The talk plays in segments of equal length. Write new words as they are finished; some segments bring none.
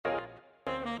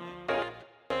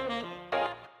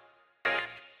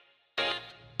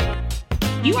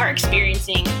You are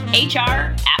experiencing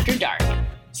HR After Dark,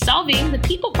 solving the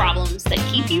people problems that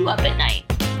keep you up at night.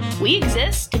 We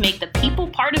exist to make the people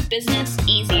part of business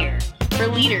easier for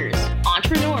leaders,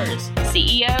 entrepreneurs,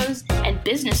 CEOs, and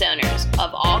business owners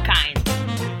of all kinds.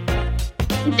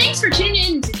 And thanks for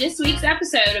tuning in to this week's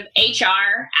episode of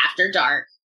HR After Dark.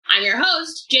 I'm your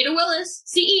host, Jada Willis,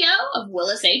 CEO of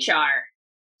Willis HR.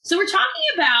 So we're talking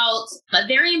about a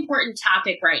very important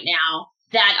topic right now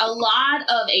that a lot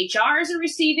of HRs are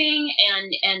receiving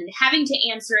and having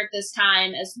to answer at this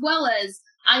time, as well as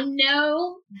I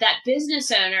know that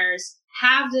business owners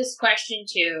have this question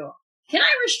too. Can I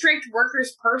restrict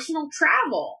workers' personal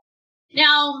travel?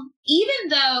 Now, even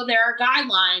though there are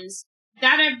guidelines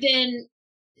that have been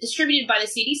distributed by the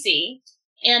CDC,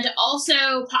 and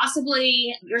also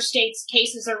possibly your state's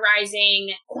cases are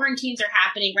rising, quarantines are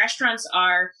happening, restaurants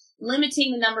are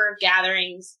limiting the number of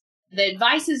gatherings. The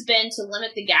advice has been to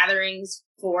limit the gatherings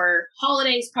for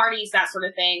holidays, parties, that sort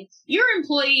of thing. Your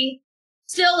employee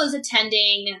still is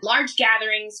attending large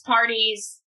gatherings,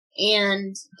 parties,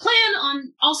 and plan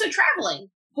on also traveling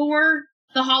for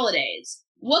the holidays.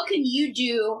 What can you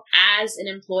do as an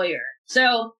employer?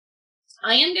 So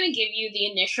I am going to give you the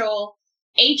initial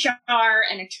HR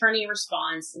and attorney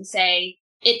response and say,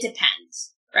 it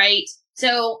depends, right?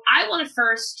 So I want to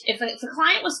first, if a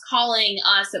client was calling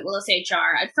us at Willis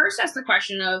HR, I'd first ask the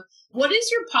question of, what is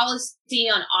your policy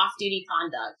on off-duty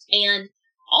conduct? And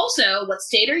also, what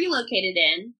state are you located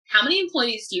in? How many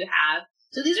employees do you have?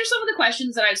 So these are some of the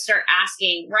questions that I'd start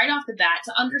asking right off the bat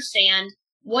to understand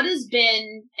what has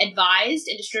been advised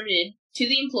and distributed to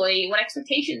the employee, what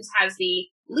expectations has the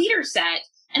leader set,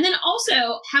 and then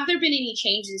also, have there been any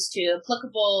changes to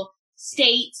applicable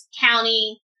state,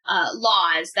 county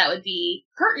laws that would be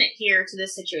pertinent here to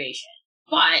this situation?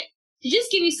 But to just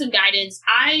give you some guidance,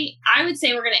 I would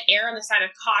say we're going to err on the side of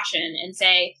caution and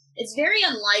say it's very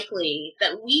unlikely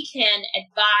that we can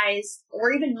advise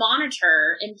or even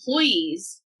monitor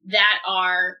employees that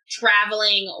are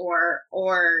traveling or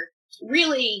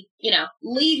really,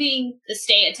 leaving the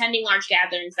state, attending large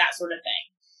gatherings, that sort of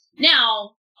thing.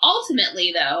 Now,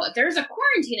 ultimately, though, if there's a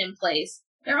quarantine in place,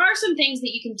 there are some things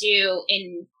that you can do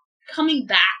in coming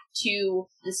back to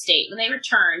the state. When they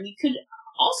return, you could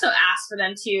also ask for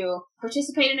them to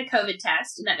participate in a COVID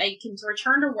test and that they can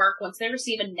return to work once they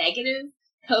receive a negative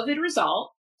COVID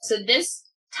result. So this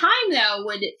time, though,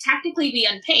 would technically be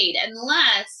unpaid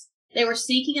unless they were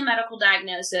seeking a medical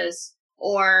diagnosis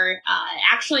or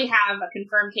actually have a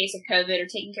confirmed case of COVID or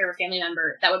taking care of a family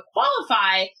member that would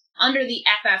qualify under the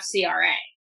FFCRA.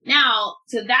 Now,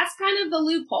 so that's kind of the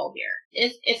loophole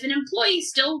here. If an employee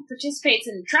still participates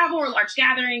in travel or large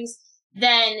gatherings,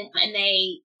 and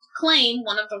they claim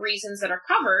one of the reasons that are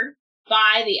covered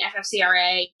by the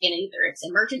FFCRA, in either it's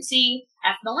emergency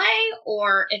FMLA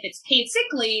or if it's paid sick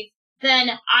leave,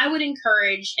 then I would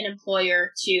encourage an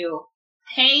employer to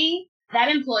pay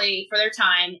that employee for their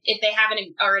time if they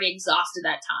haven't already exhausted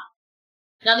that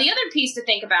time. Now, the other piece to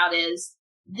think about is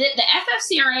the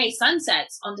FFCRA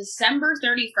sunsets on December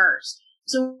 31st.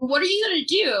 So what are you going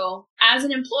to do as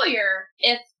an employer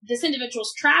if this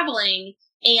individual's traveling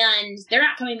and they're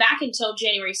not coming back until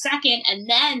January 2nd, and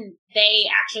then they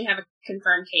actually have a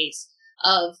confirmed case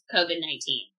of COVID-19?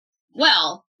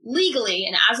 Well, legally,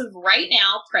 and as of right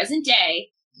now, present day,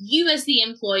 you as the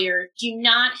employer do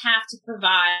not have to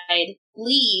provide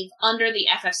leave under the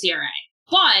FFCRA.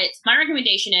 But my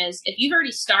recommendation is, if you've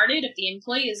already started, if the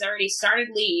employee has already started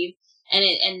leave, and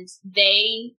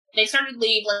they started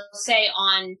leave, let's say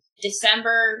on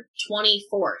December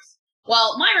 24th.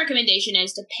 Well, my recommendation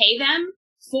is to pay them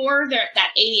for that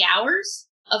 80 hours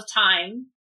of time,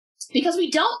 because we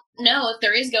don't know if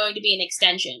there is going to be an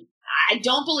extension. I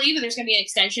don't believe that there's going to be an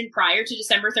extension prior to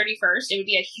December 31st. It would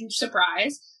be a huge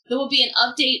surprise. There will be an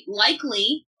update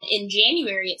likely in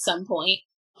January at some point,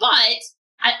 but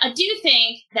I do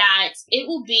think that it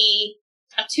will be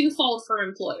a twofold for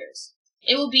employers.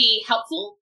 It will be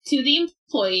helpful to the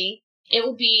employee. It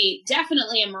will be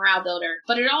definitely a morale builder,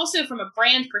 but it also, from a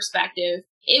brand perspective,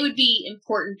 it would be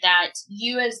important that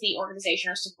you as the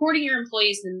organization are supporting your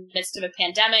employees in the midst of a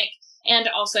pandemic and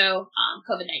also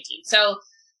COVID-19. So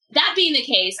that being the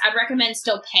case, I'd recommend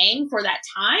still paying for that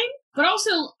time, but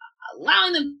also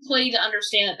allowing the employee to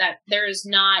understand that there is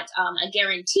not a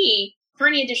guarantee for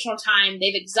any additional time.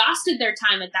 They've exhausted their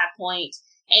time at that point,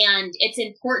 and it's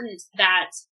important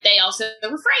that they also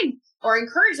refrain or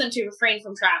encourage them to refrain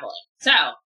from traveling. So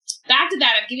back to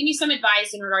that, I've given you some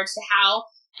advice in regards to how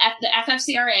the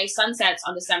FFCRA sunsets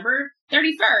on December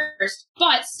 31st,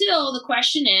 but still the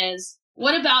question is,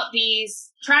 what about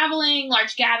these traveling,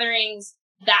 large gatherings,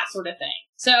 that sort of thing?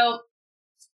 So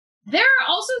There are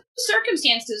also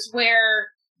circumstances where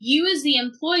you as the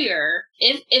employer,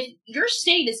 if your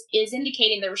state is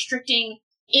indicating they're restricting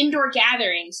indoor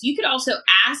gatherings, you could also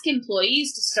ask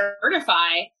employees to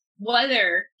certify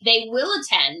whether they will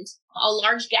attend a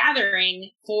large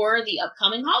gathering for the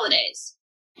upcoming holidays.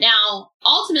 Now,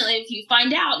 ultimately, if you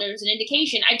find out there's an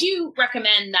indication, I do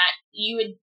recommend that you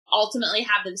would ultimately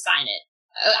have them sign it.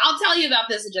 I'll tell you about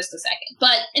this in just a second.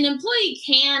 But an employee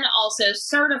can also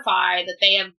certify that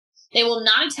they will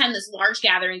not attend this large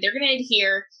gathering. They're going to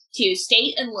adhere to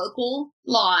state and local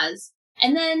laws.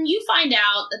 And then you find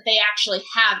out that they actually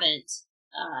haven't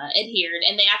adhered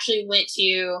and they actually went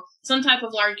to some type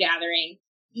of large gathering.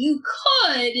 You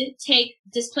could take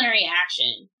disciplinary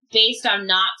action based on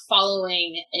not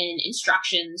following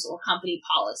instructions or company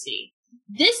policy.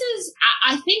 This is,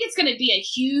 I think it's going to be a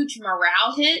huge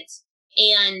morale hit,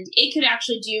 and it could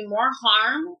actually do more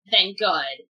harm than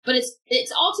good. But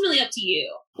it's ultimately up to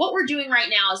you. What we're doing right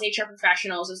now as HR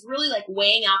professionals is really like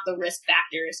weighing out the risk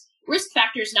factors. Risk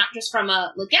factors not just from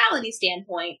a legality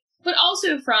standpoint, but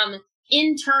also from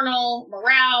internal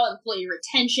morale, employee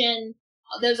retention,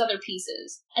 those other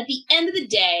pieces. At the end of the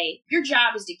day, your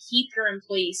job is to keep your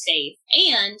employees safe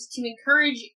and to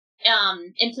encourage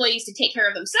employees to take care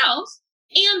of themselves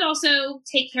and also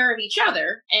take care of each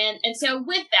other. And so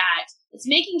with that, it's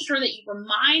making sure that you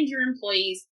remind your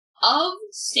employees of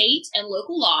state and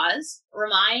local laws,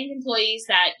 remind employees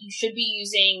that you should be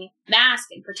using masks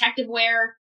and protective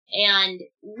wear, and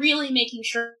really making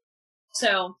sure,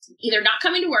 so either not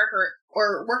coming to work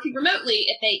or working remotely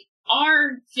if they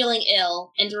are feeling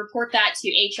ill, and to report that to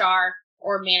HR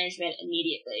or management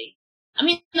immediately. I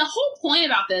mean, the whole point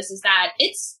about this is that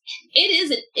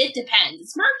it depends.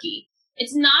 It's murky.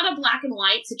 It's not a black and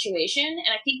white situation.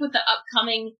 And I think with the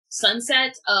upcoming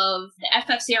sunset of the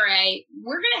FFCRA,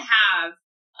 we're going to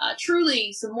have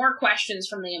truly some more questions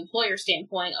from the employer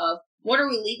standpoint of what are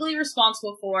we legally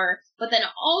responsible for? But then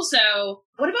also,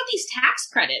 what about these tax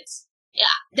credits? Yeah,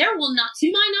 there will not,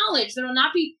 to my knowledge, there will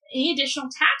not be any additional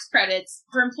tax credits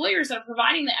for employers that are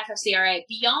providing the FFCRA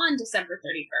beyond December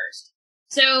 31st.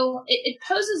 So it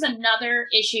poses another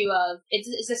issue of,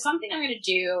 is this something I'm going to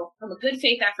do from a good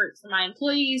faith effort for my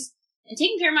employees and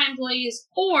taking care of my employees,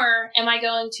 or am I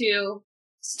going to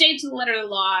stay to the letter of the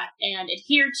law and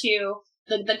adhere to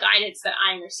the guidance that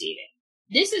I'm receiving?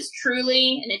 This is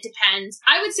truly, and it depends.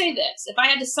 I would say this, if I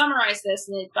had to summarize this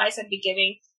and the advice I'd be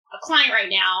giving a client right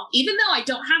now, even though I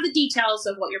don't have the details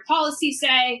of what your policies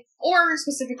say or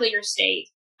specifically your state,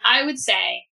 I would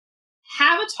say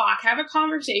have a talk, have a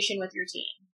conversation with your team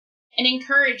and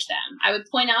encourage them. I would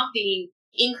point out the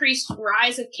increased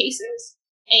rise of cases,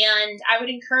 and I would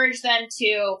encourage them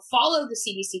to follow the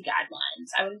CDC guidelines.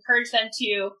 I would encourage them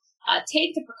to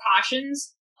take the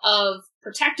precautions of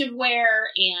protective wear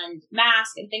and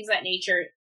mask and things of that nature,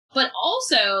 but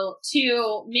also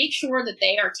to make sure that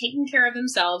they are taking care of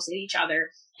themselves and each other,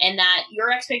 and that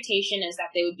your expectation is that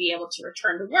they would be able to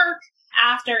return to work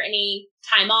after any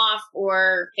time off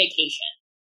or vacation.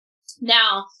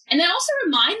 Now, and then also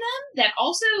remind them that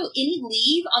also any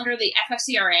leave under the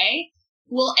FFCRA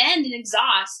will end and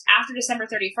exhaust after December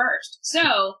 31st.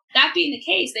 So that being the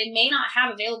case, they may not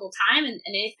have available time, and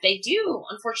if they do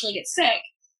unfortunately get sick,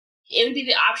 it would be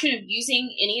the option of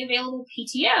using any available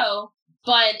PTO,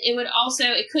 but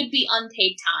it could be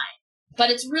unpaid time. But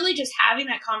it's really just having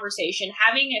that conversation,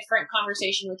 having a frank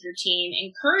conversation with your team,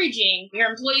 encouraging your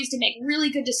employees to make really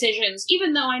good decisions,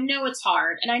 even though I know it's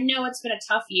hard and I know it's been a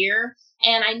tough year.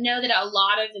 And I know that a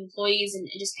lot of employees and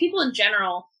just people in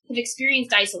general have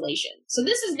experienced isolation. So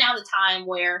this is now the time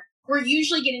where we're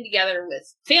usually getting together with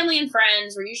family and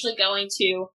friends. We're usually going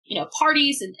to,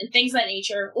 parties and things of that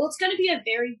nature. Well, it's going to be a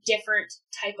very different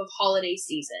type of holiday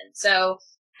season. So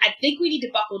I think we need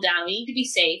to buckle down. We need to be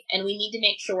safe, and we need to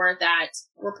make sure that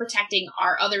we're protecting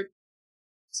our other.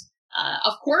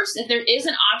 Of course, if there is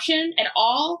an option at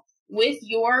all with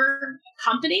your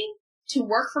company to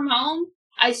work from home,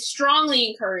 I strongly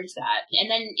encourage that.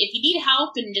 And then if you need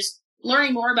help in just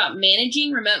learning more about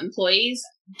managing remote employees,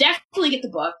 definitely get the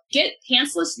book. Get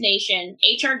Pantsless Nation,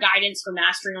 HR Guidance for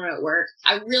Mastering Remote Work.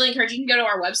 I really encourage you can go to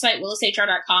our website,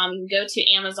 willishr.com. You can go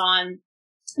to Amazon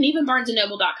and even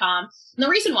barnesandnoble.com. And the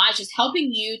reason why is just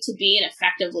helping you to be an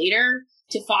effective leader,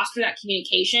 to foster that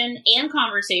communication and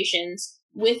conversations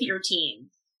with your team.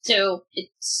 So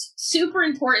it's super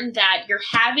important that you're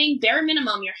having, bare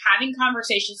minimum, you're having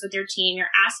conversations with your team. You're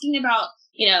asking about,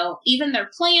 even their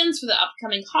plans for the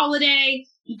upcoming holiday.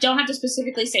 You don't have to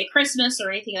specifically say Christmas or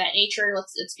anything of that nature.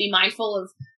 Let's be mindful of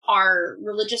our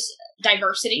religious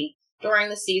diversity during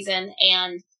the season,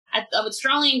 and I would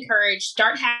strongly encourage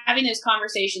start having those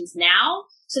conversations now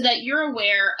so that you're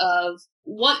aware of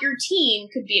what your team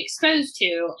could be exposed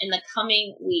to in the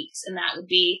coming weeks. And that would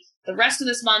be the rest of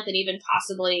this month and even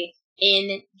possibly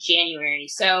in January.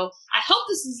 So I hope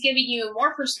this is giving you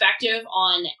more perspective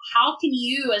on how can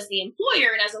you as the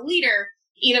employer and as a leader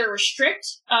either restrict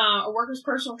a worker's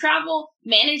personal travel,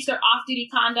 manage their off-duty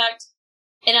conduct.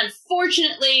 And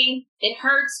unfortunately, it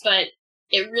hurts, but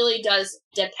it really does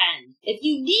depend. If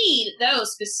you need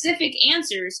those specific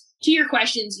answers to your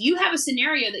questions, you have a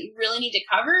scenario that you really need to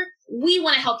cover, we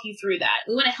want to help you through that.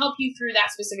 We want to help you through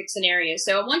that specific scenario.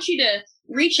 So I want you to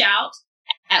reach out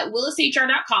at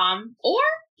willishr.com or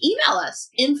email us,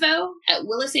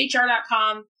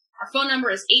 info@willishr.com. Our phone number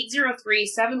is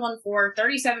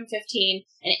 803-714-3715.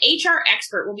 An HR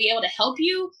expert will be able to help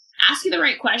you, ask you the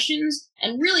right questions,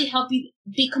 and really help you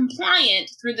be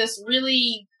compliant through this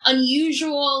really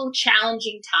unusual,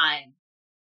 challenging time.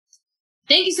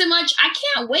 Thank you so much. I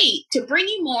can't wait to bring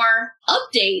you more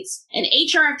updates and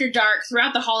HR After Dark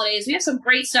throughout the holidays. We have some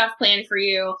great stuff planned for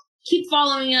you. Keep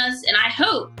following us, and I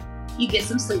hope you get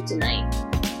some sleep tonight.